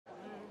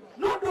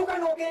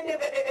no gende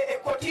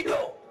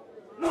kotido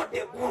not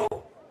the guru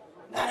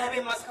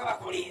ngarabe masaka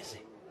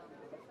bakulinze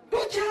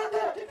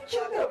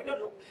tuchagala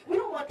we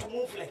don't want to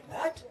move like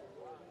that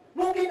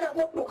no genda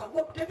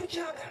ngokuka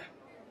tetuchagala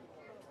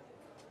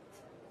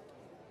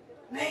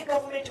naye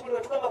government buli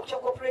wetugamba kucha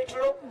corporate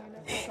law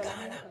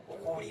negaana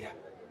okuwulira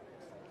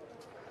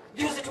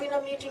juzi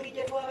tulina meeting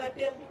gye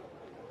twabaddemu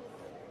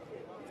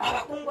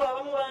abakungu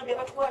abamu bambi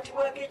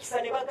batukwatibwako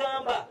ekisa ne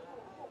bagamba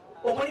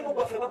omulimu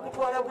gwaffe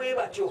bagutwala bwe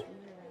batyo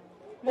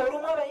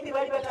olumu abayimbi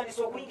baali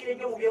batandise okuyingira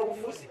ennyo mu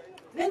byobufuzi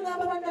naye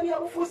ngamba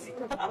bannabyabufuzi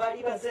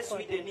abaali bazze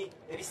Sweden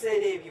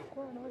ebiseera ebyo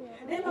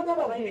naye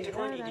bagamba abayimbi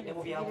tetwandiikidde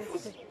mu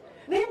byabufuzi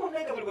naye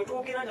munnenge buli bwe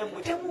twogera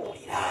nammwe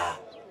temuwulira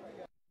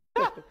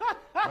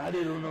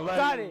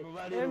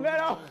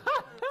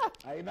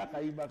aina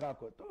kayimba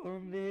kako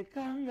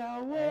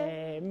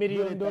 $1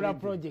 million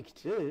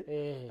project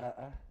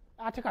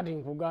ate kati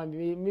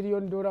nkugambye $1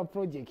 million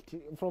project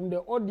from the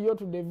audio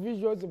to the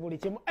visuals buli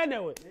kimu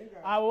anyway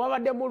abo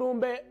babadde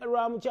mulumbe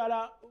lwa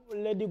mukyala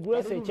Lady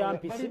Grace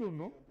Echampisi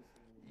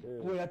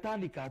we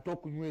yatandika ate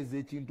okunyweza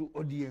ekintu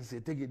audience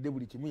etegedde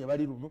buli kimu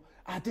yabali luno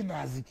ate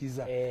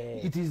nazikiza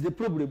it is the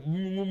problem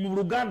mu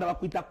Luganda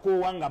bakwita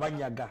kowa nga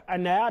banyaga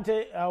naye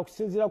ate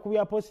okusinziira ku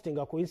bya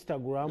postinga ku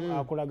Instagram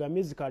akulaga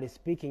musically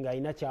speaking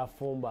ayina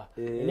kyafumba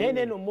naye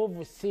neno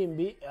move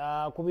simbi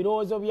ku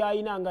birowoozo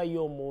byayina nga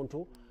yo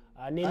omuntu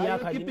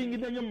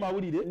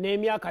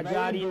n'emyaka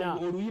gy'alina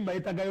oluyimba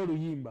yetagayo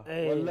oluyimba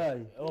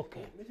wallahi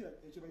okay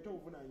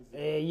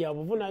ya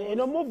buvuna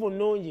eno muvu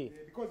nnungi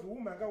because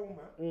wuma nga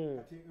wuma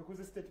ati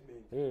ekoze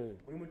statement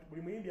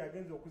buli muyimbi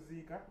agenza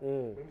okuziika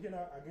buli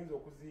mujana agenza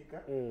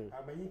okuziika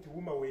amanyi nti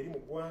wuma weeri mu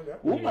ggwanga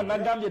wuma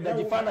nagambye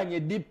dagifaananye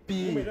DP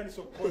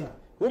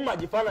wuma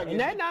gifaananye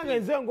naye nange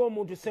nze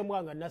ng'omuntu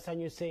semwanga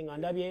nasanyuse nga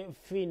ndabye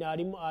Fina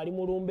ali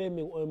mulumbe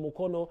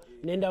mukono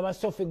nendaba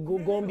Sophie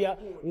Gombya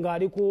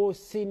ng'ali ku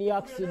scene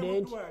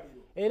accident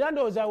era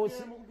ndowooza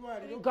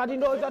kati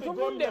ndowooza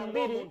tuvudde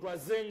mbiri omuntu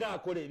azenga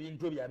akola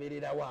ebintu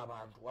ebyabeererawo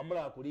abantu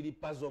wamulaba kuliri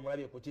pazo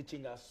omulabye ku kiki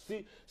nga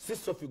si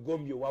Sophie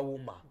Gombya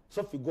wawuma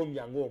Sophie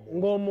Gombya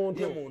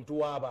ng'omuntu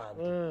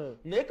w'abantu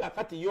naye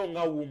kakati yo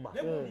nga wuma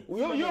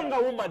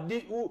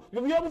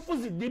mu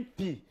byobufuzi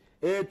DP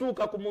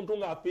tuuka ku muntu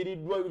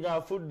ng'afiiriddwa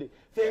ng'afudde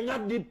ffe nga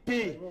DP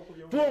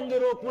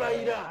twongera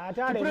okulayira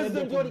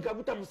pulezidenti oli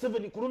Kaguta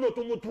Museveni ku luno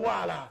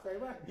tumutwala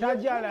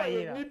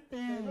tajalayira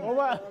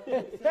oba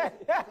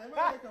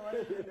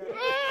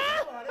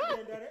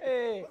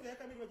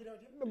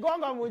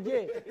gonga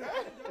muje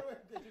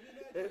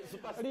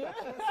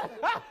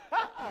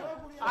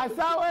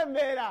asawe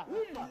embeera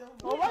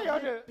oba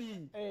yote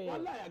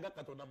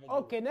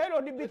okay naye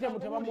odibite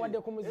mutabamuwadde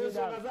ku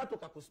muzindaalo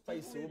zatoka ku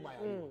Spice wuma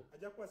yangu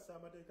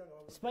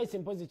Spice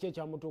mpozi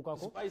checha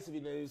mutukako Spice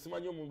bine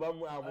simanyi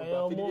omubamu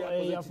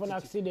yafuna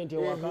accident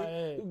ewaka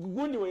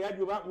gundi we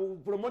yajjo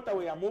promoter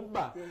we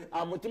yamubba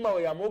amutima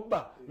we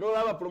yamubba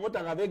n'olaba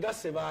promoter nga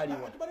begase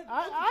baaliwa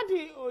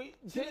ati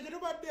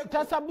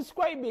ta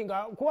subscribing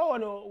kuba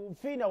wano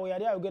Fina we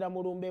yali ayogera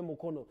mulumbe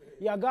mukono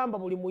yagamba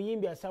buli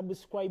muyimbi a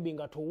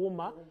subscribing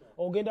atuwuma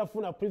ogenda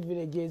funa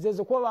privileges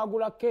ezo kuba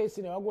bagula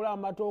case ne bagula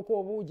amatoko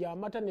obuuji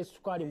amata ne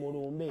sukali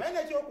mulumbe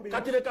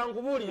kati leka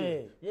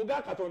nkubuli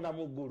muga Katonda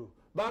mu ggulu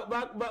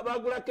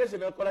bagula kese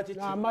nakola kiki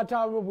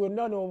amata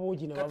bwonna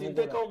n'obuugi ne kati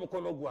ntekawo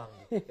omukono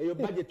gwange eyo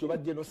budget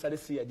obadde no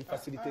salesi ya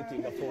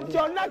facilitating for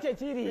kyonna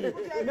kyekiri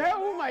naye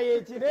wuma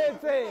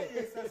yekireese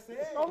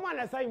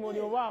omwana Simon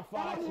oba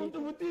afaaki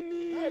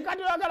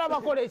kati oyagala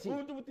bakole ki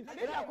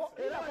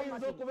era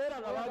bayinza okubeera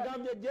nga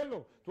bagambye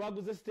jeno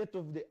twaguze state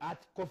of the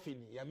art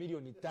coffin ya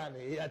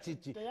 $5,000,000 eya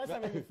kiki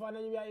teyasaba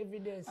ebifaananyi bya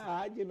evidence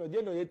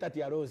jeno ye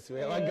tati arosi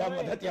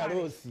weyabagamba tati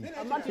arosi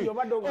amati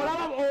yobadde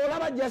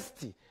olaba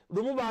just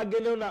lumu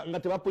bagende nga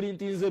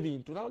tebapulintinze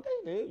bintu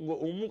nabagaine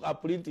omu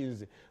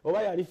apulintinze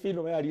oba yali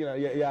Fino oba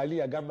yali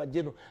yagamba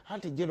jeno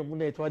anti jeno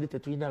munaye twali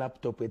tetulina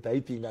laptop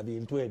etayipinga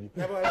bintu ebyo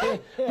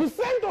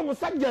tusente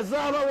omusajja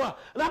zaabawa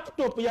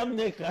laptop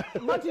yamneka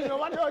mati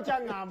obadde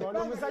okyaŋŋamba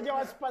n'omusajja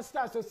wa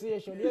Superstar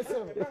Association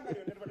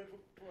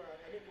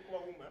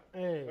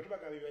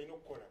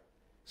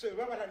so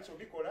baba tandise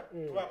obikola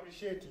to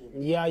appreciate nti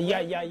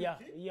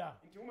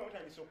wuma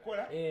tandise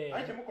okukola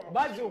ate muko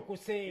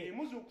bazukuse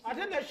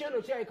ate ne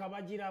sheno chai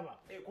kabagiraba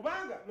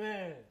kubanga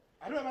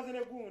ate bamaze ne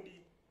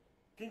gundi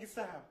King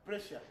Saha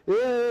pressure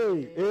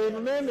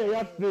nene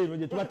yaffe no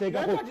je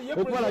tubateekako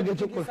okwalaga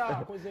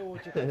ekyokola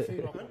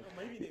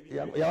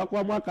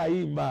yawakwa mwaka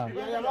yimba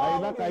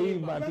ayina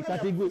kayimba nti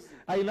katigwe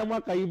ayina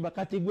mwaka yimba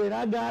katigwe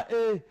raga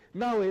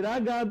nawe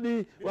raga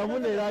bi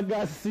wamune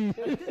raga si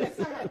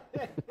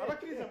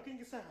abakiriza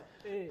King Saha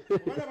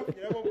bana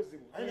bakugerawo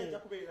obuzibu ayina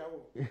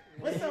jakubeerawo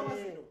wesa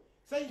wazino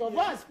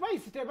tova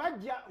Spice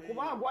tebajja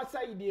kubagwa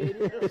side eri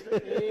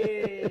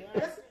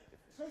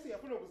so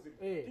yafuna obuzibu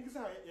King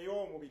Saha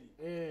yayo omubiri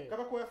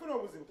kabako yafuna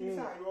obuzibu King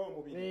Saha yayo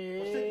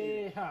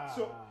omubiri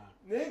so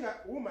nenga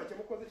wuma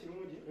kyemukoze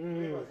kirungi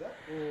webaza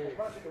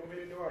okwanze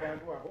omubeerede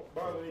w'abantu abo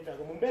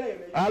babaletaga mu mbeera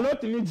a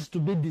lot needs to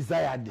be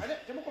desired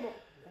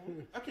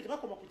akiti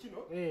bakoma ku kino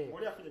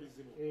oli afunye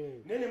bizibu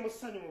nene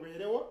musanyu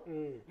mubeerewo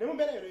ne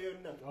mumbeera yero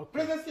yonna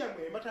presence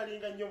yamwe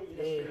matalinga nnyo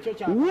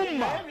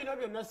wuma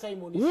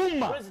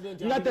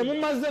nga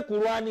temumaze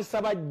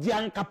kulwanisa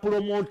bajjanka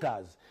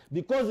promoters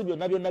because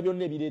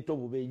byonna ebireeta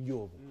obubenje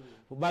obwo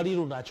bali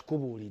luno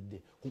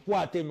akikubuulidde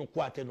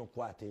kukwata eno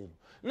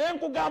naye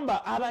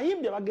nkugamba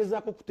abayimbi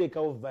abagezaako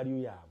kuteekawo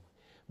value yaabwe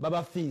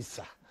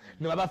babafiisa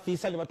ne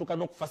batuuka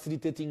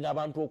n'okufacilitatinga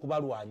abantu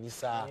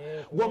okubalwanyisa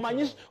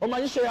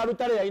omanyisho ya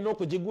lutale yalina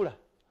okugigula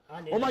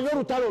omanyi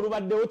olutalo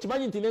olubaddewo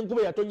kimanyi nti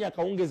n'enkuba eyatonya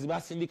akawungezi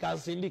basindika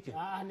nsindike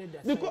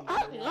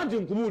anti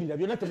nkubuulira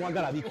byonna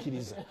temwagala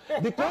bikkiriza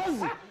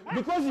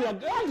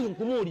anti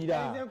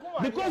nkubuulira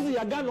because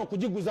yagaana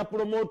okugiguza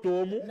promota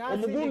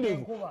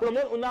omugundivu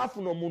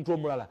n'afuna omuntu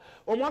omulala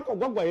omwaka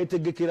ogwaggwa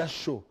yeetegekera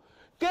show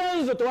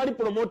kenzo tewali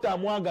promota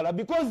amwagala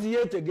because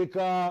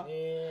yeetegeka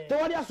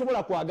tewali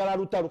asobola kwagala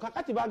lutalo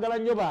kakati baagala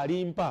nnyo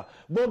balimpa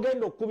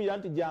bogenda okukubira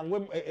nti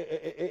jangwe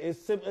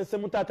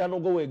essemutaata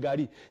nogo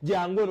weegali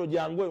jangwe eno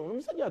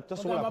omusajja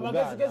tasobola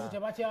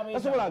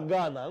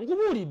kugaana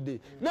nkubuulidde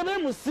ne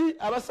bemusi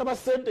abasaba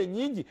ssente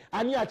nnyingi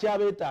ani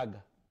akyabeetaaga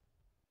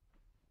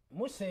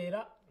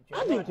museera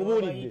anti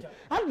nkubuulidde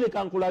anti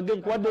leka nkulage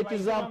nkuwadde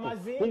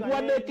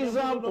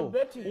ekizampo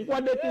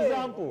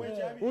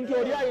nti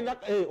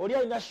oli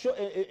alina sho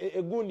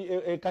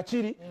egundi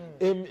kaciri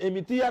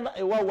emitiyana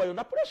ewawayo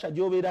na puresha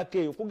gyobeerako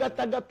eyo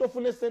kugattagatta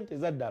ofune sente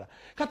ezaddala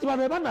kati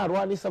bano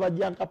banalwanisa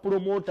bajjanka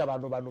promota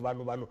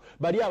bano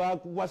bali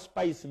abakuwa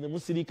spice ne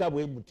musirika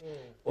bwe muti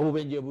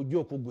obubenje bujja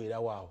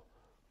okuggwerawaawo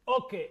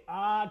okay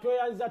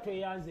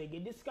tweyanze ege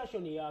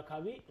discussion ya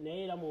kabi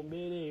naye era mu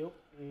mbeera eyo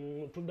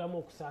tuddamu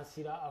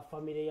okusaasira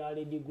famire ya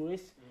Lady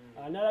Grace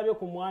nalabye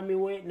ku mwami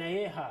we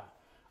naye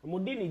mu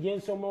ddiini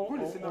gyensoma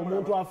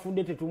omuntu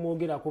afudde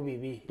tetumwogerako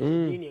bibi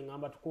eddiini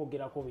eŋŋamba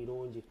tukwogerako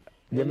birungi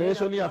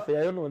generation yaffe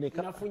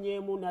yayonooneka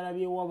nafunyeemu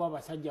nalabyewo abo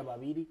abasajja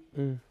babiri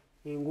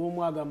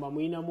ng'omu agamba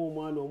muyinamu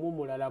omwana omu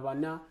mulala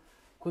bana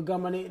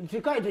kwegamba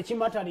tikali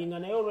tekimatalinga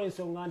naye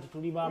olw'ensonga nti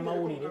tuli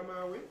bamawulire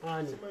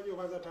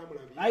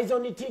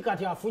Aizon T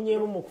kati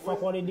afunyeemu mu kufa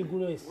kwa Lady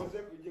Grace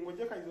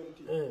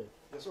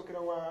yasokera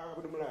wa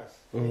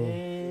Abudumulas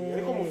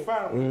yaliko mu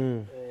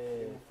faamu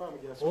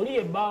oli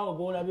ebbaawo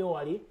g'olabye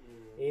wali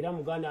era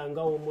muganda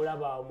nga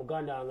omulaba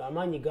omuganda nga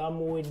amaanyi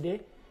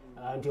gamuwedde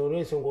nti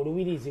olw'ensonga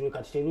olubirizi lwe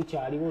kati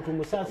terukyaliwo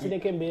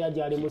tumusaasireko embeera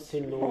gy'alimu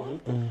sennungi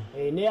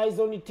ne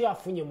Aizon T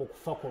afunye mu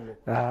kufa kuno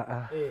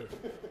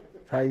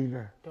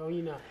talina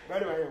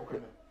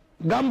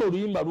gamba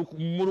oluyimba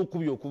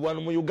mulukubi okuva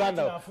wano mu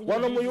Uganda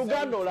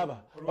olaba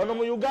wano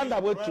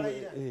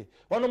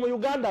mu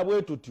Uganda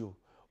bwe tutyo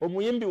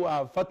omuyimbi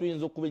wafa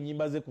tuyinza okuba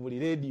ennyimba ze ku buli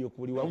rediyo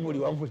ku buli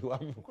wamu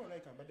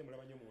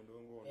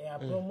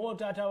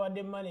promota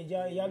atawadde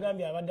manager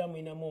yagambye abadde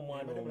amuyinamu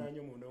omwana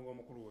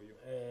omukulu oyo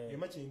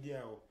emakindi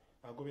awo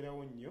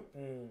agoberawo nnyo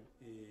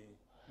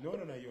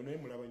nono nayo naye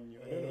mulaba nnyo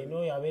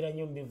noyo abeera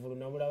nnyo mubivulu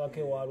namulabako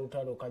ewa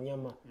lutalo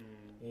Kanyama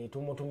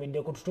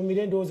tumutumiddeko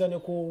tutumire ndowooza ne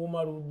ku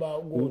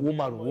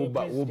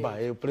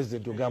Uba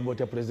president ogamba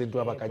otya president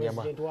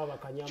w'Abakanyama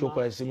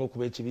kyokola esinga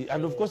okuba ekibi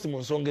and of course mu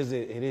nsonga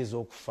era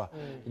ez'okufa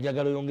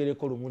njagala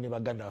oyongereko lumu ne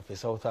baganda baffe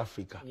South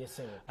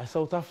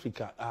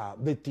Africa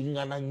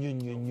bettingana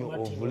nnyo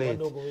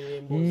ovulate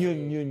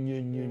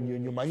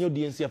nnyo manyi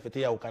audience yaffe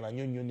teyawukana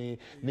nnyo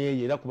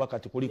neyo era kuba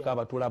kati kuliko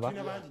abatulaba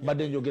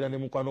mbadde njogera ne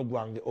mukwano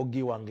gwange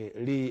ogi wange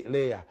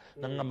Leya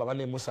nangamba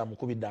bane Musa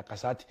mukubidde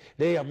akasaati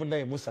Leya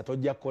munnaye Musa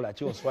tojja kukola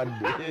ki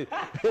oswadde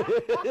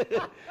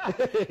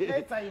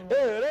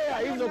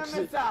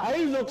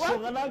ayinza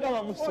okusonga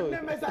n'agaba musoyo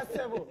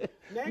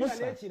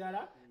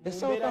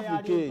South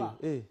Africa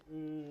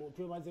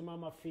twebaze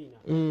Mama Fina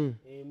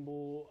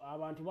mbu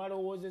abantu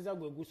balowoozeza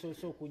gwe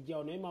gusoose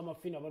okujjawo naye Mama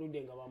Fina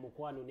baludde nga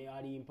bamukwano ne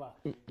alimpa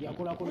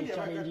yakolako ne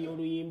challenge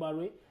y'oluyimba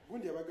lwe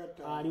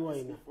ali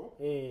wayina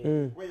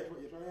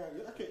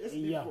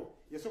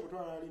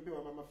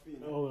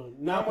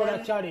nakola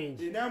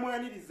challenge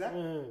namwaniriza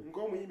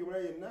ng'omuyimbi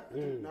mulala yenna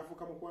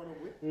n'afuuka mukwano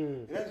gwe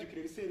era nzijukira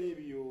ebiseera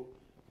ebyo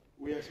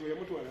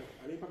weyamutwala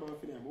alimpa Mama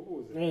Fina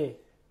yamubuuza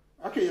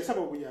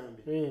yasaba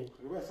obuyambi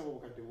olwa yasaba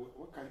obukadde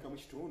kalika mu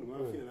kitundu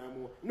Mafina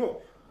namuwa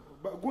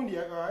gundi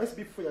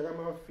SB4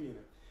 yagamba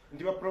Mafina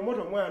nti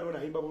bapromota omwana ono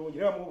ayimba bulungi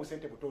naye bamuwa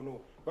obusente butono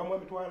bamuwa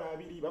emitwalo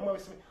 2 bamuwa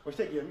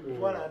okitegeera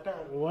emitwalo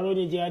 5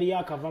 walonye gye yali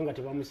akava nga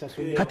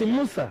tebamusasudde kati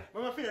Musa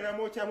Mafina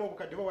namwokyamu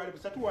obukadde bo wali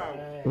busatu waawo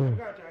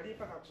nti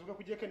alipa kakusobola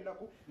kujjako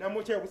ennaku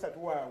namwokyayo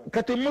busatu waawo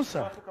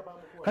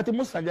kati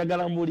Musa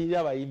njagala mbuulirire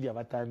abayimbi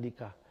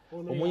abatandika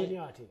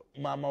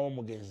maama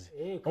w'omugenzi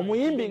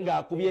omuyimbi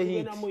ng'akubye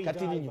hit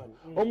kati ninyo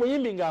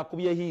omuyimbi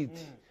ng'akubye hit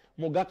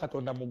muga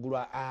Katonda muggulu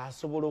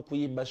asobola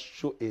okuyimba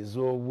show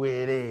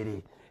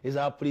ez'obwereere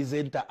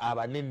ez'abapresenta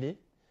abanene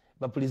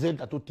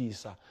bapresenta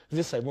tutiisa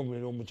nze Simon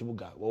Munene mu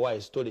kibuga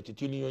wawaye story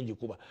tituniyo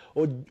njikuba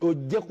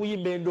ojje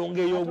kuyimba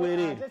endongo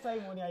ey'obwereere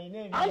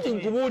anti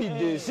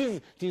nkubuulidde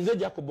tinze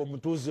Jacob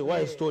omutuuze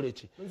waye story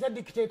ki nze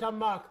dictator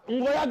Mark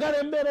ng'oyagala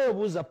embeera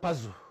eyobuuza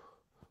puzzle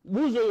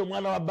buuza oyo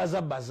omwana wa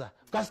bazabaza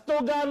kasita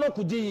ogaana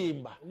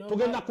okugiyimba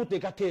tugenda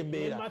kuteekako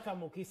embeera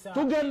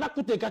tugenda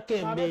kuteekako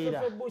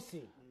embeera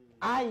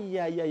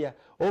ayayaya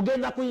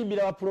ogenda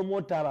kuyimbira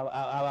bapromota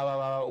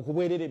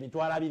okubwerera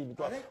emitwalo 2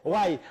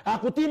 wayi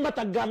akutimba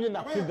tagamye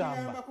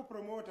nakugamba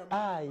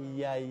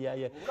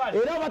ayayaya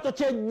era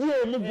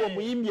batokyejjeemu gwe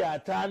omuyimbi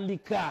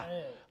atandika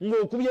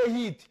ng'okubye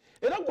hiti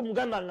era gwe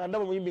muganda nga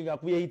ndaba omuyimbi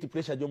ng'akubye hiti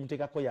pressure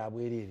gy'omuteekako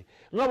yabwerere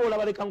nga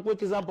bwolaba leka nkuwa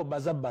example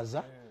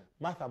bazabaza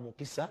Martha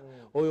Mukisa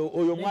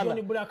oyo mwana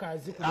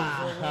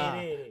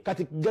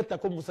kati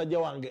gattako musajja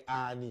wange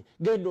ani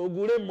genda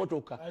ogule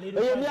emmotoka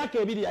eyo emyaka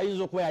 2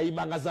 yayinza okuba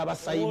yayimbanga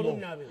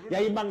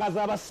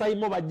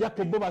z'abasayimo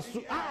bajjako bo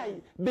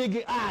big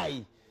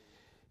eye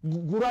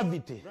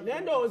gravity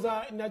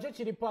nendowooza nakyo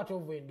kiri part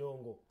of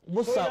endongo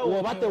musa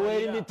oba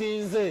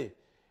teweerimitinze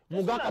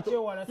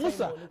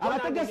musa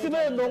abategesi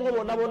b'endongo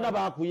bonna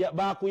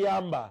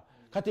bakuyamba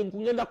kati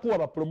nkungenda kuwa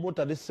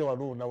bapromota lese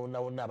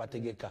wano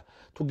abategeka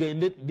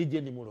tugende DJ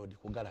Nimurodi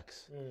ku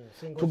Galaxy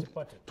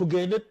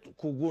tugende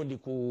ku gundi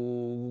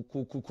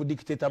ku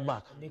Dictator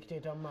Mark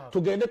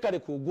tugende kale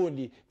ku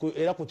gundi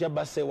era ku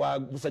kyabase wa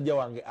musajja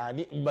wange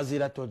ani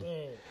Mbazira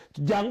Tony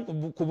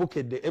jangu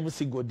kubukedde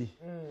MC Godi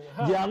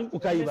jangu ku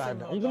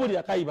Kayibanda ngubuli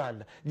ya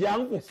Kayibanda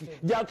jangu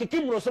Kiki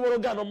osobola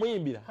ogana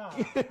omuyimbira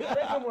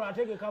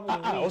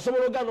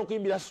osobola ogana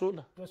okuyimbira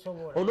Suna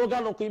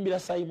onogana okuyimbira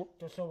Saimo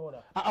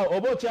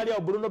oba okyali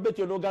Bruno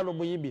Betty onogana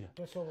omuyimbira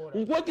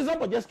nkuwa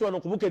example just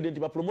wano kubukedde nti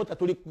bapromota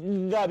tuli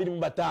nga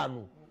 25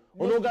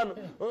 onogano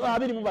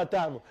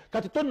 25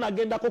 kati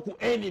tonnagendako ku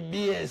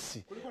NBS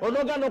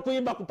onogano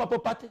okuyimba ku Papo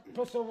Pate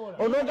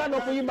onogano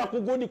okuyimba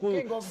ku gundi ku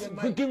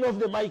King of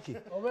the Mic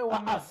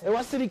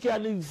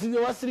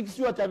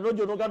ewasirikisiwa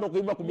tanojo onogano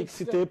okuyimba ku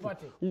mixtape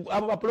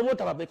abo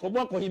bapromota babeko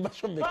mwako oyimba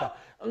shomeka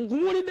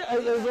nkuwulidde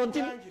ezo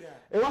nti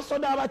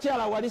ewasoda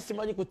abakyala wali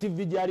simanyi ku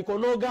TV gyaliko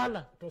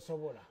onogana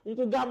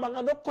nkugamba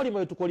nga nokukolima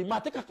wetukolima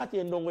ate kakati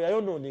endongo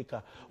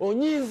yayonooneka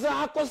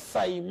onyizaako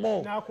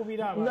Saimo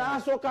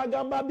n'asooka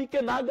agamba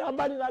bike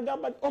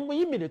n'agamba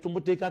omuyimbi ne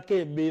tumuteekako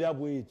embeera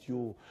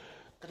bwetyo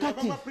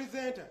kati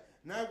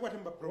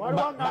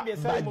waliwangambye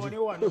Simon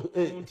wano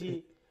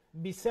nti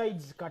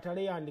besides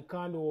Katale and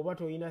Kando oba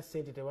toyina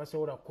ssente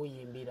tebasobola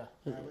kuyimbira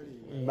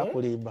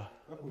bakulimba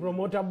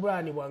promoter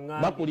brand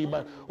bwangamba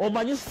bakulimba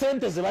omanyi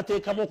ssente ze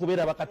bateekamu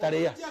okubeera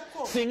bakataleya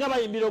singa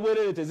bayimbira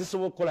obwerere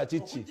tezisobola okukola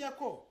kiki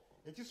okujjako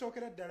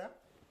ekisookera ddala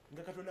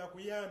nga Katonda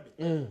akuyambe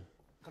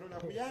Katonda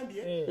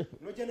akuyambye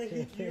nojja ne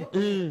hitiyo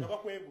nga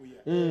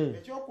bakweguya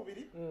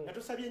ekyokubiri nga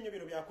tosabye ennyo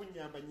bino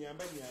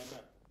byakunyamba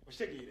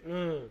okitegeere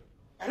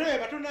ate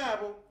batono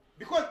abo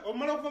because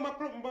omala okuva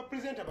mu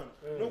presenter bano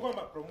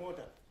n'ogamba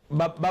promoter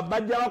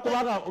bajja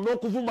bakubanga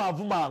n'okuvuma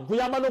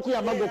nkuyamba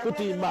n'okuyamba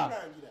g'okutimba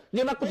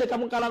ngenda kuteeka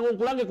mukalango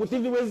nkulange ku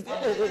TV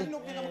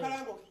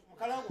mukalango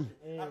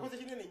akoze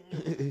kinene nnyo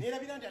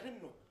neerabira nti ate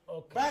nno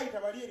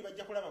bayita bali eri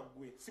bajja kulaba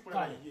ggwe si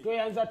kulaba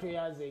ye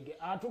tweyanzege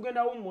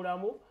atugenda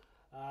wumulamu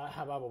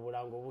ababo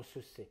bulango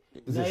Bususse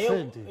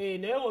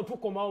naye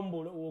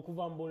otukomawo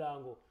okuva mu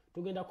bulango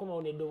tugenda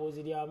komawo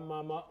n'eddoboozi lya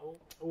maama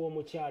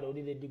w'omukyalo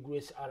oli Lady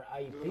Grace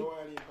RIP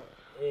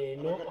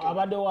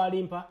abadde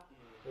walimpa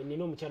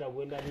nina omukyala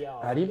gwenda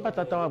lyawo alimpa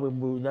tata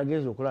waabwe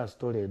nageza okulaba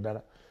sitole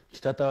endala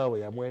kitata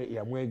waabwe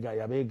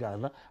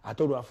yabeegaana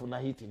ate olwafuna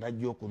hiti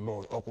najja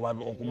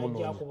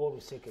okumunoonya kuba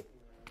oluseke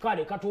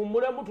kale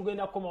katumbulemu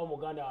tugenda kukomawo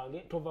muganda wange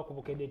tova ku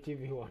Bukedde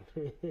TV 1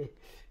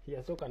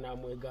 yasooka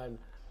n'amwegaana.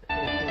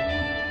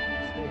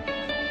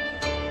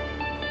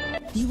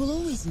 You will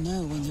always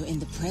know when you're in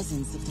the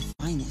presence of the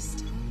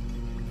finest.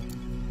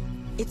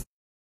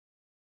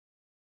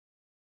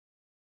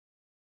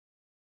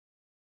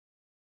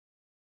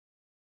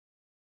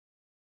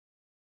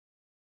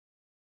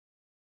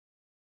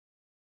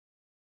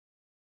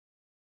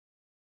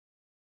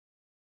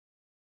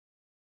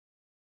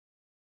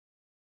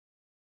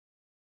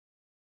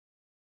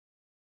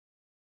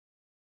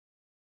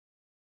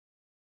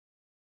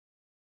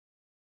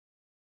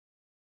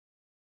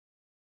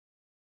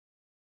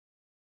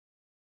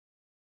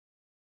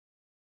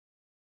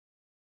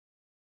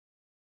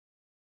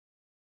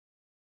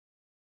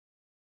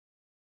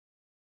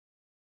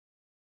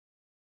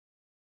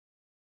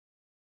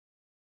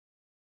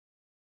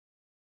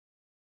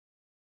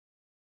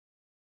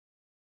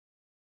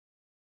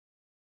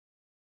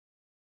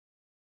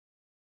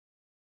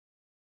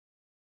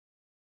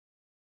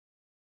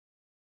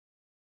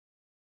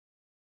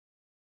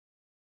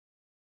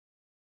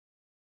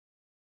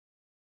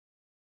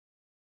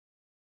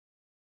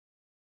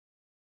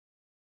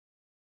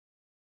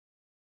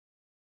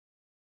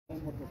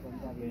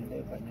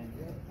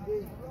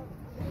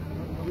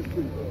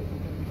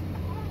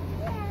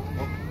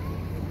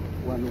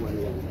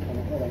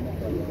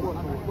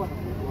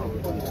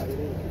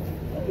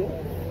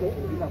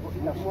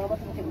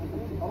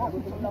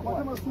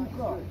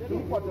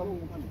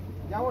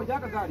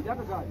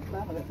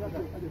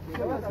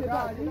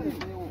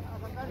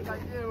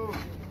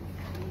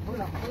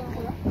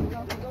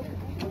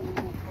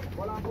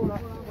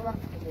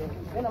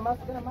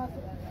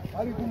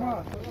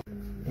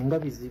 Enga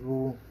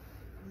bizibu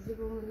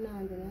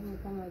munange naye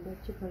mukama ajja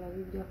kukikola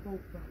bijja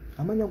kuggwa.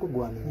 Amanya go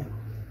gwamenya.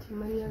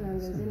 Kimanya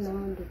gange nze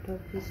namundi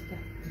topista.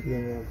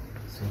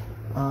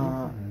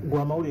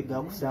 Gwa amawulire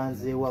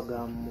gakusanze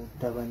waga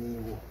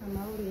mutabaniwo.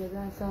 Amawulire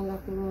gansanga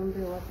ku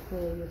lumbe waffe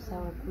eyo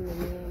ssaawa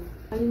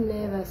 11. Ali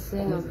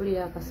neebase nga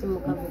mpulira akasimu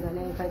kavuga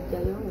naye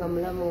nkajjayo nga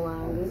mulamu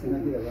wange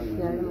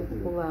yali mu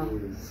kukuba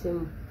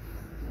simu.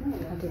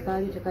 Kati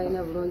kaali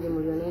tekalina bulungi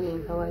mulyo naye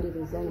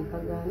nenkawaliriza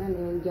nekagaana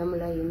nenja mu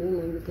layini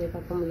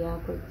nenjiteekako mu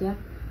lyakojja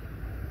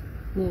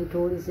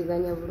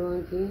nentuuliziganya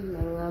bulungi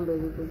naŋŋamba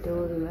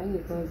ebiguddewo bimanyi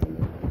konze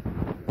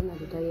na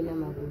tetalina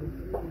magulu.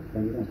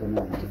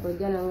 Kati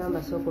kojja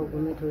naŋŋamba sooka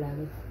ogume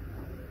tulabe.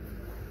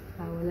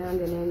 Awo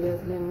nange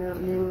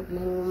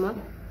neŋŋuma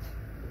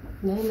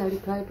naye nali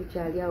twali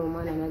tukyali awo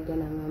omwana najja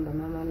naŋŋamba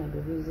maama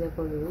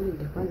nadubizeeko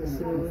biwulidde kwanze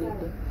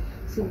sibiwulidde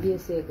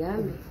CBS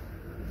egambye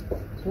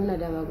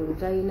Ronald amagulu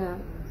talina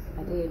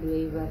ate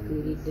yedweyiva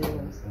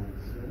afiiriddewo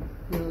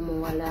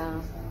n'omuwala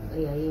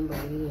eyayimba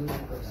oluyimba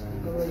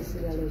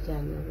olw'esigalo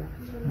ekyanyoga.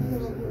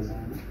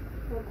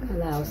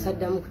 Kale awo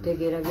saddamu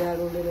kutegeera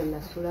byalumbe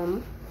nasulamu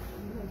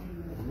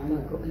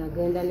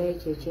nagenda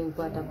n'ekyo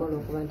ekinkwatako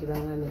olw'okuba nti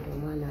baŋŋambye nti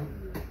omwana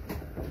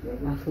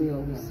afunye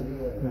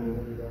obuzibu.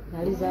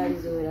 Nali zaali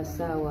ziwera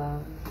ssaawa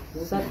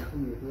 3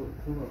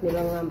 ne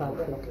baŋŋamba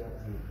afudde.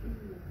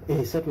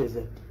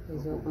 3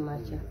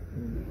 ez'okumakya.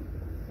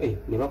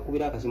 Ne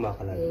bakubira akasimu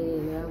akalala.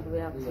 Ne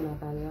bankubira akasimu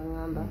akalala ne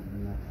baŋŋamba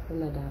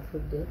Ronald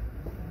afudde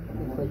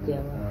nekojja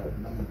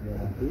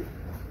bwafudde.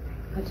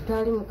 Kati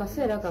twali mu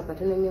kaseera ako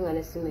akatono nnyo nga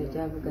n'essimu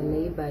ekyavuga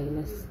neyiba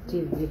alina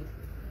TV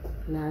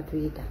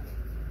n'atuyita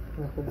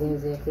nga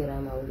kugenzeeko era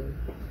amawulire.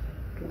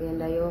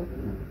 Tugendayo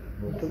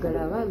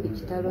netugala bambi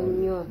kitalo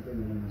nnyo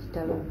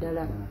kitalo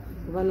ddala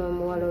kuba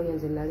n'omuwala oyo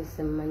nze nali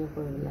semmanyiko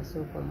lwe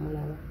nasooka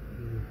omulaba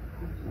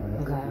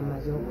nga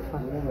amaze okufa.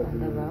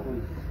 Ndaba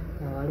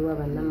nga waliwo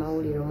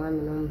bannamawulire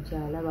omwami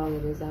n'omukyala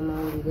baweereza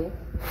amawulire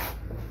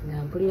nga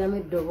mpuliramu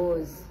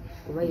eddoboozi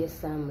kuba ye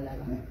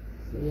saamulaba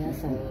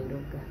eryasana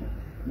endogga.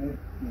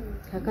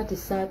 Kakati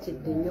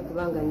saatidde nnyo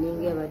kubanga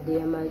nninga abadde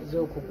yamaze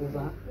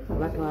okuguba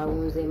oba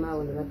twawunzeemu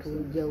awo ne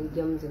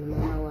batuwujjawujjamu ze ne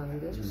maama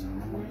wange.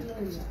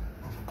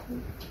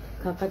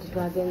 Kakati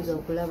twagenza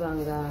okulaba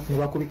nga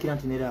nebakubikira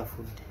nti nera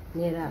afudde.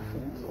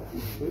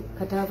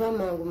 Kati ava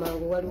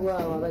mangu waliwo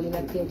awo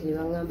abalina tenti ne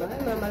baŋŋamba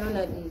maama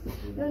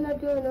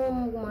Ronald ono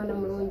mwana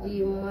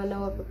mulungi mwana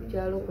waffe ku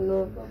kyalo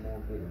kuno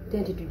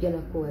tenti tujja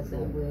nakuwaza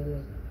bwerere.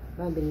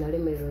 Bambi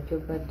nalemerera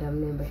okyobaddamu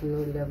nemba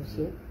tunuulira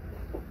buki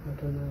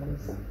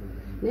otunuuliza.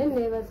 Naye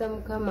neebaza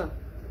Mukama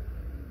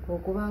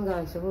okuba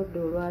nga nsobodde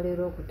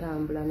olwaleero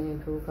okutambula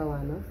nentuuka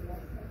wano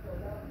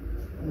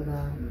nga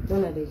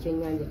Ronald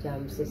ekyennyanja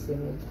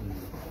kyamusesemye.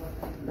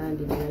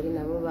 Bandi bali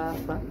nabo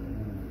baafa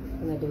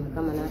nga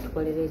Mukama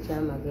n'atukolera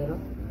ekyamagero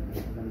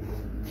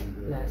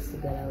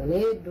n'asigalawo.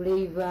 Naye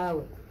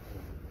duleivaawe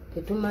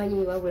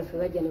tetumanyi wabula ffe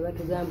bajja ne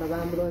batugamba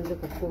bamulonze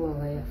ku kkubo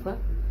nga yafa.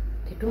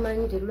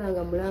 Tetumanyi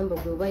terulanga mulambo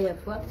gwe oba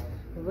yafa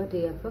oba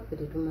teyafa ffe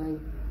tetumanyi.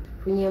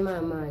 Tufunyeemu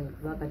amaanyi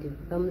kuba kati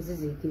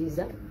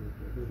bamuziziikiriza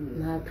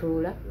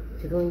n'atuula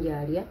kirungi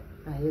alya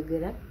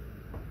ayogera.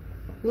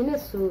 Nina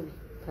essuubi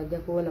tajja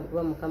kuwona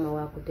kuba Mukama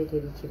wakutte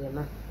teri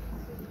kirema.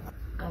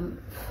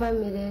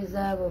 Famire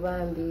z'abo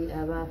bambi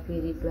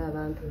abafiiriddwa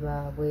abantu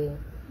baabwe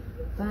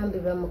bambi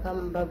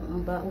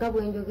nga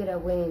bwenjogera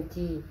bwe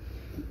nti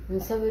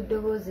nsaba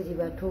eddoboozi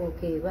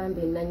libatuuke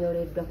bambi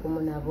nanyoleddwa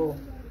kumu nabo.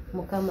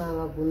 Mukama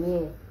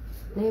abagumye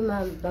naye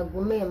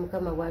bagume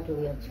Mukama bw'atyo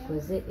bwe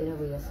yakikoze era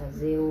bwe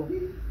yasazeewo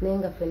naye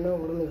nga ffenna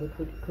obulumi bwe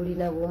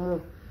tulina bumu.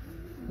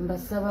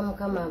 Mbasaba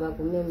Mukama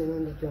abagumye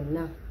emirundi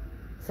gyonna.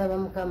 Saba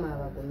Mukama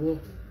abagumye.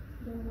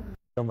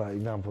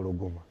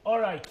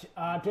 Alright,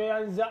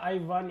 tweyanza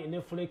Ivan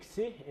ne Flex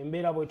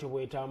embeera bwetyo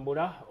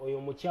bwetambula. Oyo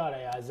omukyala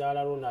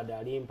yazaala Ronald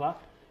alimpa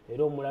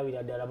era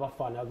omulabira ddala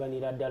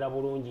bafaanaganira ddala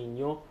bulungi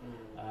nnyo.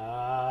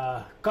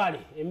 Kale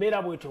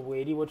embeera bwetyo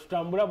bweri bwe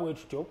tutambula bwe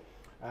tutyo.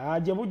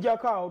 Gye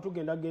bujjako awo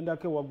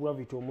tugendagendako ewa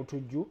Gravity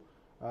omutujju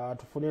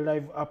tufune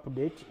live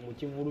update mu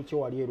kivulu kye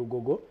wali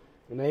erugogo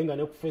naye nga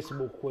ne ku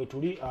Facebook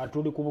kwetuli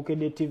tuli ku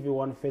Bukedde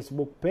TV1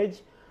 Facebook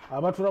page.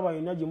 Abatulaba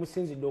yonna gye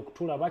musinzidde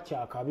okutulaba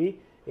kyakabi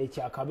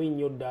ekyakabi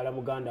nnyo ddala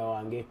muganda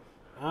wange.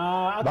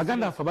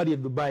 Baganda afa bali e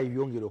Dubai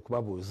byongera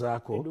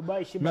okubabuuzaako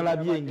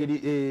nalabye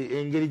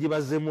engeri gye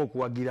bazzeemu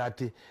okuwagira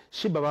ate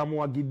Shiba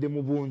bamuwagidde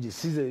mu bungi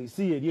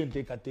si eri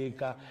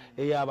enteekateeka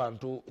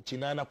ey'abantu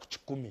 8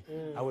 ku 10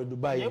 awo e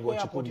Dubai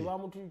ng'okikumi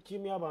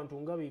bamutukimya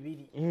abantu nga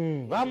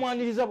 2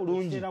 bamwaniriza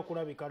bulungi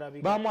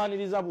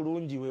bamwaniriza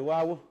bulungi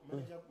weewaawo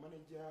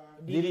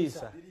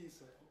Dirisa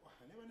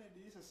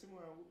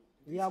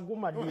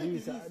yaguma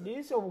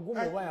Dirisa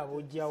obugumu oba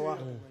yabujjawa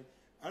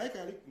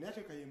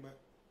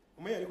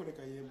Omaya aliko ne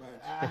kayemba.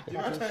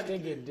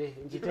 Nkitegedde.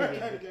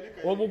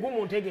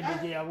 Obugumu ntegedde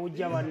gye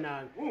yabujja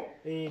bannange.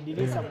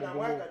 Dirisa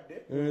mugumu.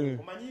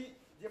 Omanyi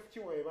Jeff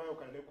Chiwa ebayo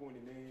kane gundi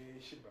ne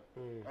Shiba.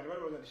 Kati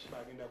bali baza Shiba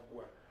agenda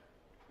kuwa.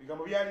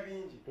 bigambo byali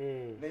bingi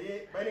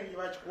naye balina gye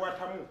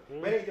bakikwatamu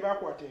balina gye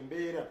bakwata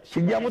embeera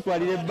kijjamu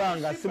twalira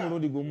ebbanga si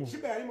mulundi gumu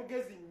Shiba yali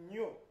mugezi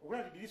nnyo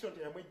okulaba nti diriso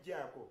nti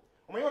yamwejjaako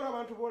omanyi waliwo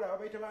abantu boolaba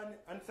babayita ba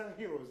unsung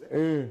heroes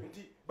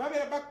nti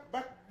babeera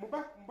mu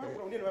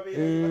background eno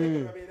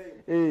babeerayo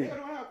naye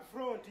kati wala ku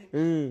front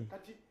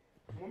kati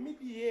mu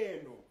midiya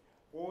eno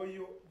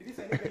oyo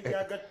dirisa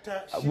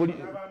negayagatta Shiba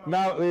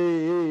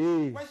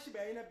Shiba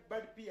yalina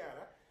bad PR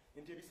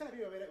nti ebiseera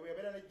byo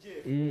weyabeera ne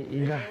Jeff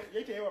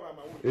yayitayewa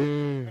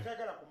bamawulire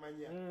katagala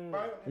kumanya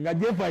nga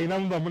Jeff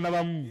alinamu bamu na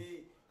bamu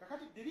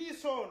kakati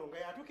diriisa ono nga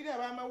yatuukira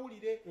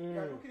abamawulire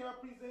yatuukira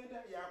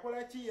abapresenta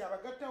yakola ki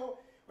yabagattawo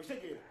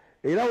okitegeera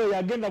era we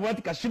yagenda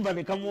bwati kashiba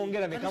ne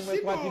kamwongera ne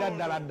kamwekwatira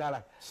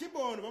ddala Shiba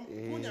ono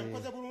bamukunya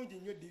amukoze bulungi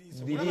nnyo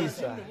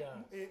diriisa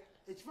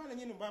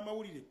ekifaananyi eno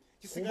bamawulire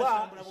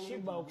kuba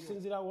Shiba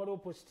okusinziira waliwo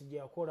post gye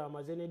yakola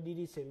amaze ne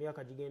diriisa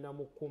emyaka gigenda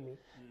mu 10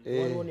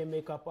 waliwo ne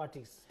makeup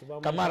artist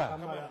Kamara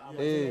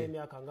amaze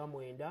emyaka nga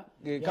 9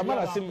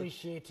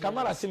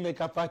 Kamara si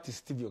makeup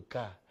artist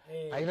byokka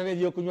alina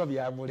n'ebyokunywa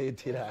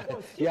byamuleetera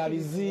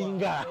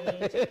yabizinga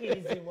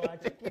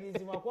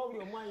kikirizibwa kuba buli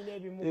omu alina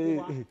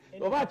ebimukuba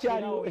oba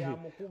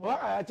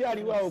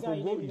akyaliwo awo ku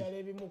gombi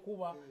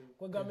ebimukuba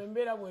kwegamba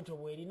embeera bwetyo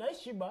bweri naye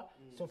Shiba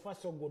so far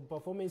so good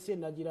performance ye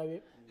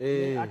nagirabe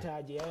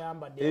ate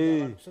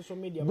yayambadde social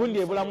media gundi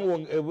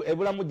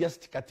ebulamu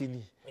just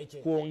katini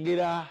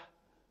kwongera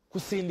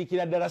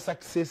kusindikira ddala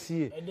success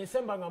ye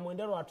December nga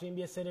mwenda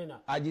lwatuimbye Serena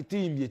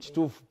agitimbye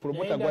kituufu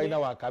promota gwalina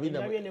wakabina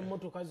nabye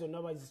n'emmotoka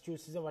zonna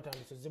bazikyusiza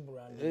batandise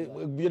zibrand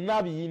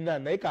byonna biyina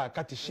naye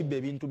kakati Shiba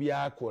ebintu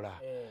byakola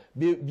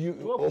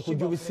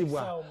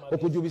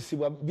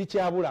okujubisibwa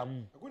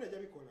bikyabulamu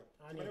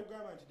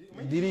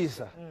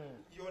diriisa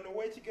ono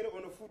wekigere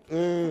ono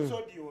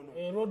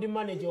road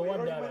manager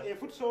owaddala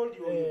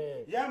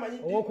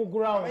owoku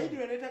ground amayidi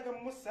wenetaga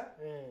Musa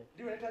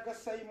ndi wenetaga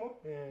Saimo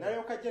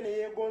nayo kajja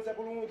neyegonza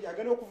bulungi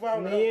agenda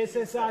okuvaawo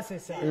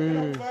neyesesasesa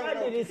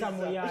diriisa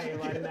muyaye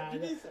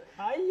bannange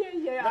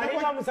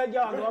alina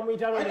musajja wange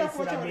bamuyita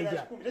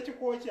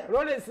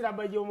Lawrence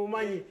Rabeja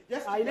omumanyi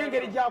alina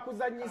engeri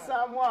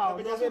gyakuzanyisaamu awo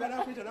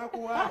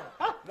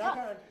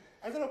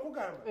azala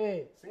okugamba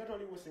singa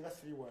toliwo singa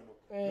siri wano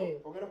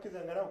ogenda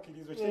okukizanga nawe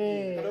okkirizo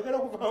kitegeeza ogenda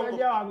okuvawo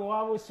musajja wange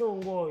wa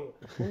Busungu oyo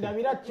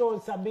ndabira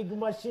Kyonsa big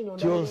machine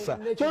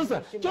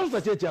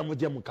Kyonsa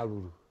kyekyamujja mu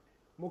kalulu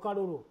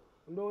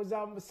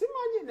ndowooza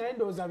simanyi naye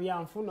ndowooza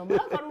byanfuna mu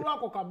akalulu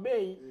ako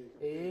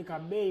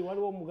kabeeyi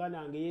waliwo omuganda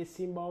wange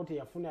yeesimbawo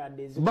teyafuna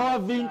yadde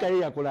bavinka ye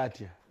yakola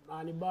atya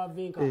ani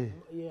bavinka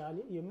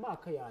ye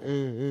maaka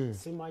yani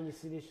simanyi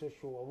siri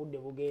shosho obudde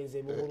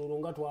bugenze bugululu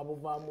nga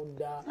twabuvaamu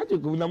dda ati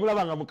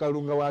namulaba nga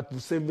mukalulu nga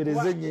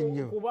watusembereze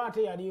nnyo kuba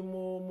ate yali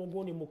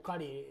mugundi mu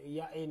kkale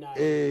ya NI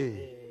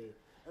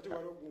ati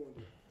waliwo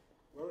gundi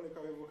waliwo ne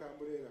kabeevu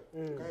kambuleera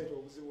kaleeta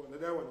obuzibu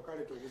naddala wano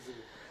kaleeta obuzibu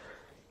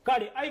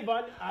kale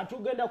Ivan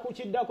atugenda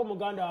kukiddako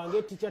muganda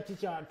wange tica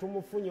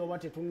tumufunye oba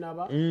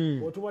tetunnaba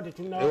otuba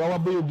tetunnaba ewawa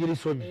Boyo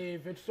Gilson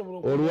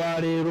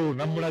olwaleero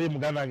namulabye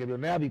muganda wange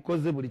byonna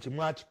yabikoze buli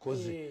kimu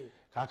akikoze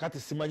kakati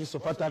simanyi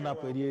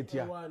sofatanaku eri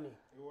etya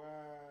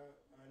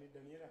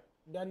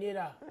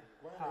Daniela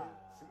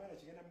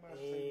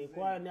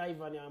kwa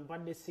Ivan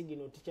ampadde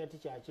sigino tica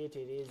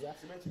akyetereeza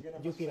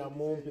jjukira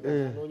mumpi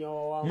kanoonya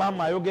wawamu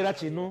maama ayogera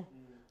kino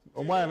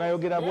omwana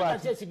nayogera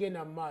bwati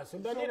ekigenda mu maaso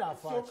Daniela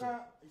afaaki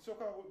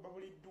isooka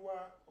babuliddwa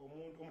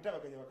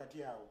omutabaganya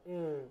wakati awo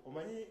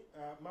omanyi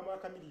mama wa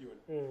Kamiliyoni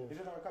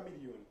netata wa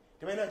Kamiliyoni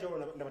tebalina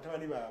njawulo na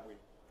batabani baabwe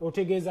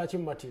otegeeza ki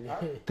Martin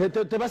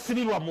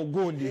tebasibirwa mu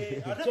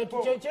gundi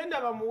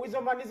kyendaba mu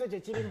wizomanizo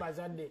kyekiri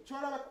mbazadde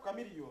kyolaba ku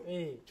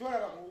Kamiliyoni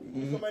kyolaba ku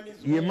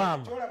wizomanizo ye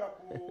maama kyolaba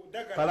ku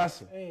Dagala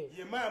Palaso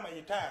ye maama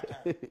ye taata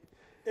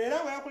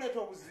era bwakuleeta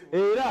obuzibu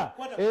era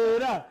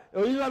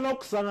oyinza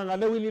n'okusanga nga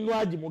ne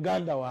Wininwagi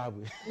muganda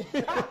waabwe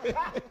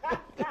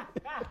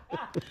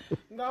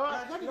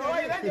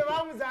ngawaira gye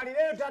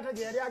bamuzaalireyo taata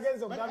gye yali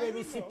agenza okugaba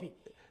ebisipi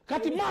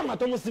kati maama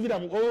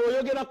tomusibiramu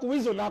oyogera ku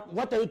Wizo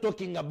what are you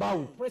talking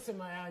about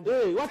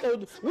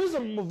Wizo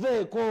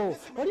muveeko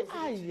oli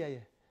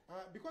ayaya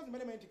because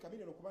mbalema nti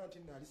Kamiliyoni okuba nti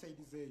naali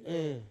saidi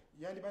zeeyo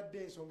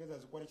yandibadde ensonga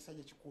ezazikuwa nekisajja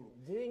ekikulu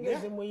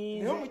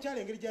naye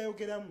omukyala engeri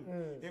gyayogeramu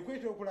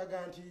ekwetera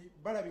okulaga nti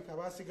balabika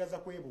basigaza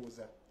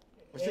kwebuuza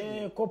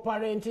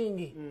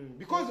co-parenting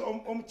because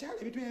omukyala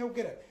ebintu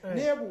yayogera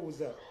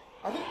neebuuza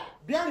ate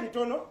byali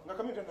bitono nga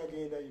Kamiliyoni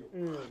nagendayo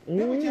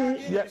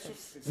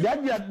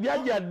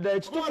byajjadda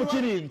ekituufu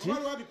kiri nti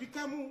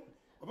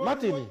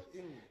Martin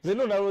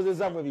zino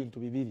nalowoozezaamu ebintu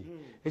bibiri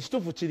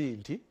ekituufu kiri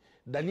nti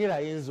Daniela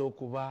ayinza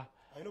okuba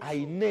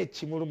ayina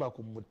ekimuluma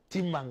ku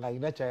mutima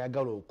ng'alina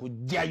kyayagala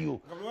okugjayo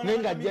naye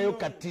ng'ajjayo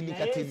katini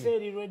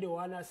eri redi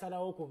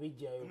wanasalawo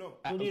okubijjayo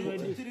ate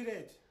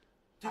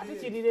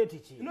kirireeti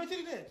ki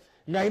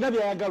ng'alina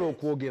byayagala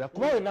okwogera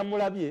kuba we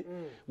namulabye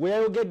we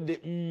yayogedde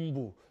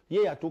mbu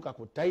ye yatuuka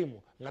ku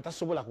tayimu nga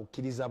tasobola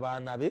kukkiriza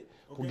baana be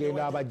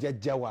kugenda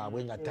abajjajja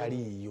waabwe nga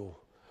taliiyo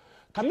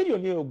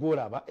Kamiliyoni eyo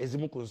gwolaba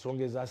ezimu ku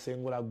nsonga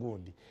ezasengula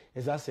gundi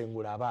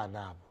ezasengula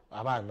abaana abo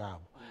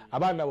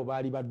abaana abo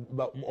baali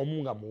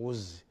omunga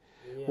muwuzi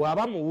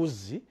waba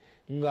muwuzi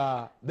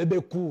nga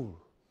bebekulu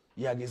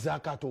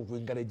yagezaako ate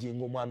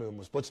okwengalejinga omwana oyo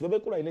mu sports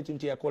bebekulu alina ekintu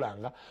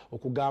kyeyakolanga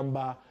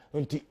okugamba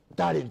nti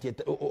talenti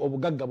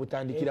obugagga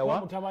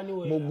butandikirawa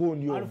mu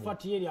gundi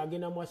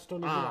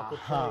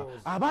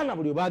abaana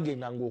buli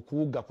bagendanga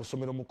okuwuga ku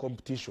ssomero mu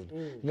competition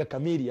nga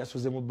Kamiri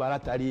yasoze mu bbala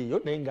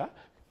taliiyo naye nga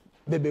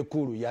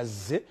bebekulu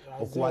yazze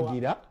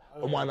okuwagira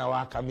omwana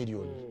wa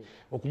Kamiliyoni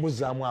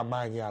okumuzaamu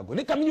amaanyi ago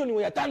ne Kamiliyoni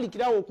we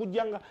yatandikirawo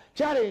okujja nga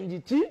challenge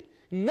ki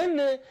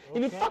nene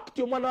in fact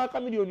omwana wa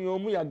Kamiliyoni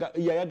omu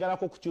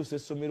yayagalako okukyusa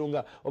essomero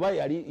nga oba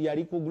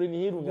yali ku Green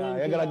Hill nga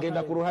yagala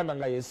genda ku Ruhana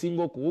nga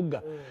yesinga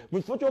okuwuga mu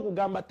kifo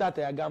ky'okugamba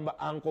taata yagamba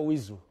Uncle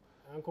Wizo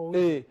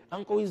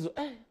Uncle Wizo,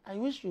 I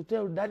wish you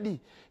tell Daddy.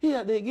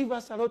 Here they give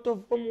us a lot of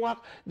homework.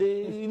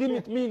 They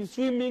limit me in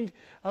swimming.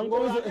 Uncle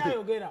Wizo,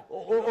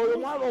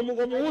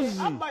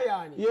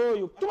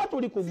 tuba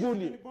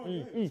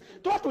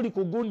tuli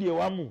ku gundi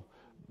ewamu.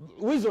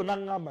 Wizo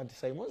nangamba nti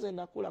Simonze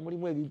nakula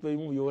mulimu ebintu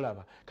ebimu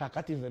byolaba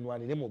kakati nze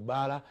nwanire mu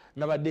bbaala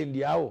nabadde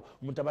ndi awo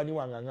mutabani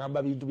wange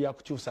ngamba bintu bya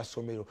kukyusa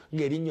ssomero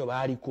ng'erinnyo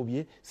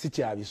baalikubye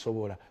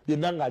sikyabisobola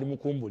byonna ng'ali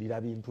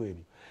mukumbulira bintu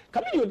ebyo.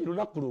 Kamiliyoni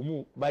lunaku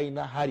lumu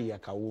balina hali ya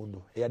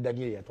kawundo eya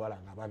Daniel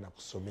yatwalanga abaana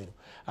ku ssomero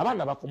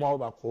abaana bakomawo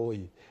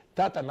bakooye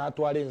taata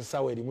n'atwala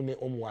ensawo erimu ne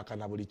omuwaka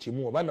na buli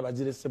kimu abaana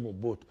bazirese mu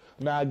booto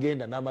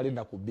n'agenda n'amala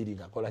ennaku bbiri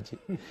ng'akola ki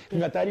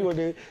nga taliwo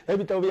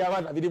ebitabo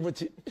by'abaana biri mu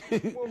ki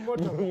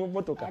mu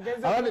mmotoka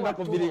abaana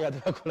ennaku bbiri nga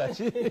tebakola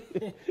ki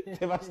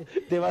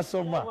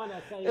tebasoma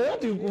era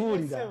nti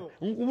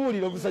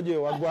nkubuulira omusajja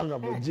oyo waggwanga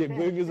mujje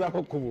gwengezaako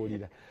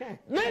okubuulira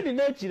nendi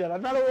n'ekirala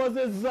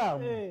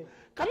nalowoozezaamu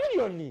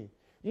Kamiliyoni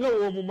nga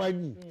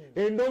w'omumanyi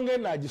endongo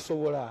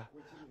enaagisobola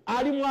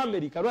ali mu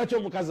Amerika lwaki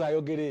omukazi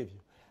ayogera ebyo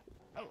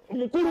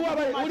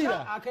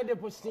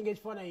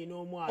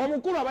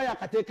omukulu aba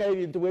yakateekayo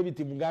ebintu bwe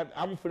biti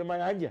amufule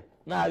mayanja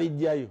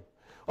n'abijjayo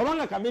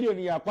obanga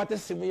Kamiliyoni yakwata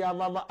essimu ya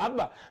mama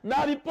Abba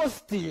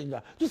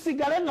n'abipositinga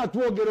tusigale nga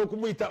twogera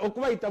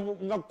okubayita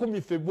nga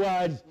 10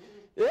 Februari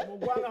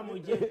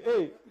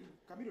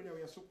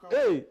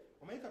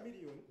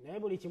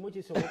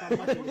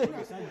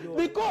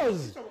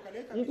because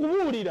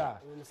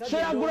nkubuulira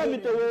kyeyagula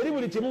bitewe eri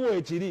buli kimu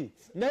weekiri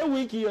naye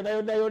wiiki iyo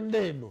nayo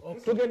nneeno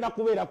tugenda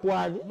kubeera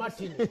kwani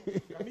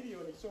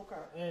Kamiliyoni soka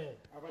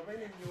abantu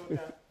balina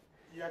ennyonda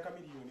ya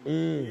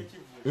Kamiliyoni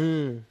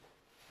ekivulu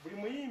buli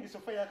muyimbi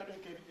sofa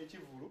yakateka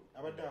ekivulu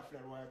abadde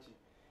afuna lwaki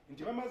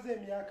nti bamaze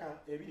emyaka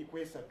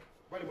 2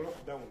 bali mu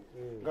lockdown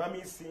nga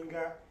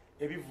bamisinga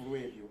ebivulu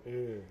ebyo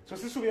so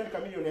sisuubira nti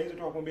Kamiliyoni ayinza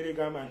twakumbera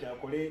egamba nti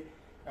akole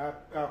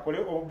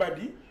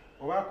obubadi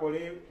oba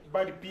akole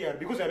bad PR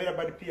because abeera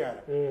bad PR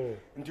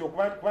nti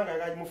kubanga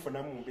agaji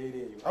mufuna mu mbeera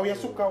eyo awo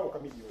yasukkawo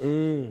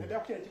Kamiliyoni nda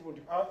kukira ekivu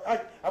nti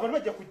abantu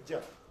bajja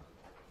kujja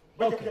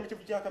mu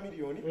kivu kya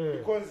Kamiliyoni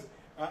because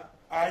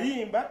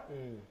ayimba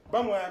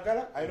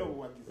bamwagala alina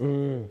obuwagizi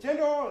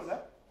kyendowooza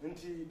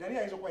nti Daniel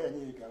ayinza okuba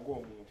yanyeega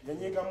ng'omuntu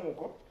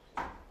yanyeegamuuko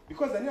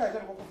because Daniel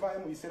ayitandika okuvaayo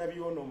mu biseera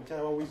by'ono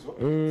omukyala wa Wizo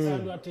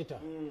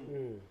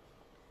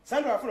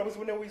Sandra afuna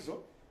buzibu ne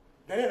Wizo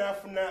Daniel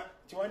n'afuna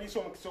kiwandiisa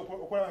omukisa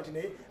okulaba nti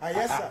naye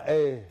ayasa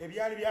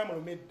ebyali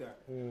byamulumedda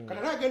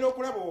kati n'agenda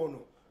okulaba ono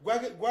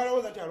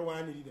gwalowooza nti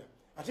alwanirira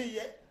ate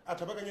ye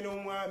atabaganye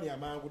n'omwami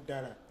amangu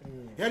ddala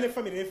era ne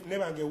famire ne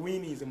bange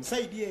winize mu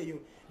saidi eyo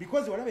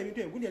because walaba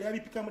ebintu ebigundi yali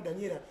abipikamu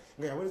Daniel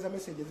nga yaweereza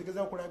message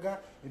ezigeza okulaga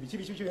ebiki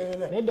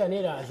ne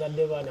Daniel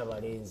azadde baana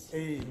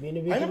balenzi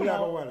bintu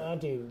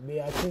biati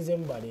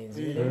byakizemu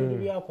balenzi bintu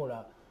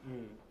byakola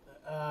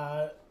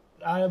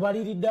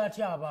abaliridde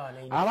atya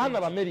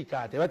abaana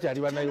b'Amerika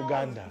tebakyali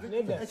bannauganda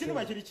ekintu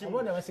bakiri kimu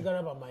abona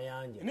basigala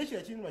bamayanja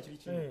nekira ekintu bakiri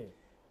kimu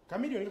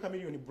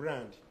Kamiliyoni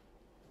brand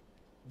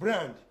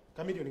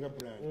Kamiliyoni nga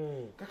brand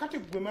kakati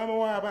gwe maama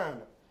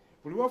w'abaana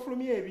buli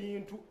wafulumya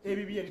ebintu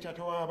ebibi eri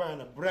taata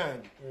w'abaana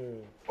brand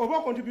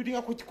oba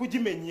contributinga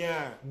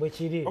kugimenya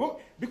bwekiri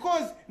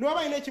because niwaba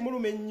alina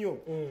ekimuluma ennyo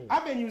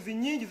avenues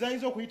nyingi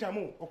zayinza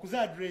okuyitamu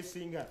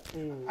okuzaadressinga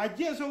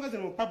ajja ensonga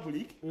zino mu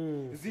public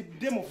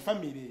zidde mu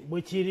family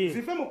bwekiri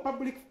zive mu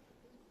public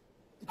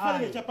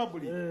kifaananyi ekya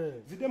public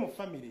zidde mu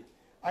family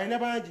alina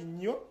bangi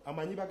nnyo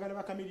amanyi baganda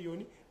ba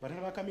Kamiliyoni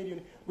batata ba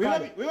Kamiliyoni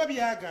weba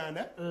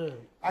byagaana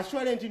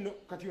aswale nti no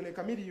kati yone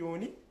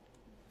Kamiliyoni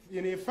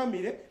yene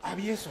family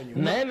abyesonyiwa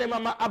naye ne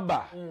mama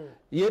Abba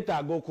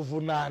yeetaaga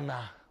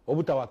okuvunaana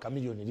obutawa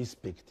Kamiliyoni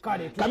respect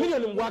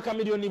Kamiliyoni mugwa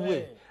Kamiliyoni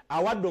bwe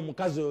awadde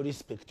omukazi oyo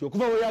respect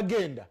okuva we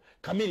yagenda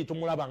Kamili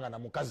tumulabanga na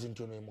mukazi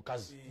nti ono ye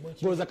mukazi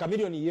ngoza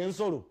Kamiliyoni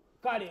yensolo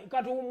kale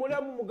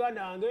katuwumulemu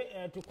muganda wange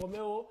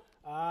tukomewo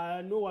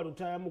Nowa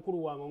Lutaya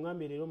mukulu wange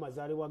ngambye leero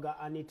mazaalibwa ga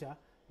Anita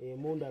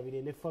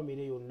mundabire ne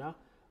family yonna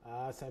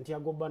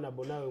Santiago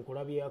Banabo nawe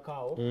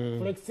nkulabyakaawo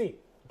Flexi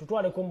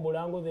tutwaleko mu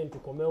Bulango then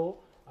tukomewo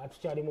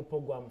tukyali mu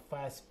program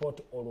Fire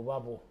Sport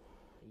Olubabu